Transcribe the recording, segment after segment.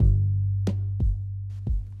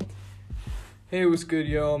Hey, what's good,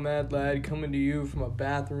 y'all? Mad Lad coming to you from a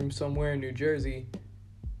bathroom somewhere in New Jersey.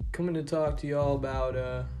 Coming to talk to y'all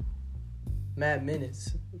about Mad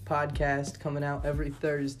Minutes, podcast coming out every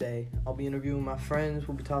Thursday. I'll be interviewing my friends.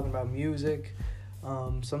 We'll be talking about music.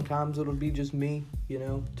 Sometimes it'll be just me,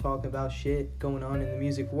 talking about shit going on in the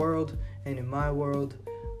music world and in my world.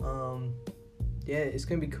 Yeah, it's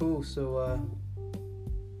gonna be cool. So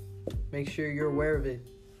make sure you're aware of it.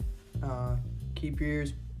 Keep your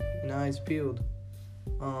ears and eyes peeled.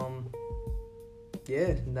 Yeah,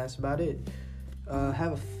 and that's about it.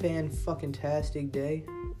 Have a fan-fucking-tastic day.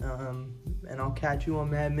 And I'll catch you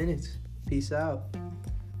on Mad Minutes. Peace out.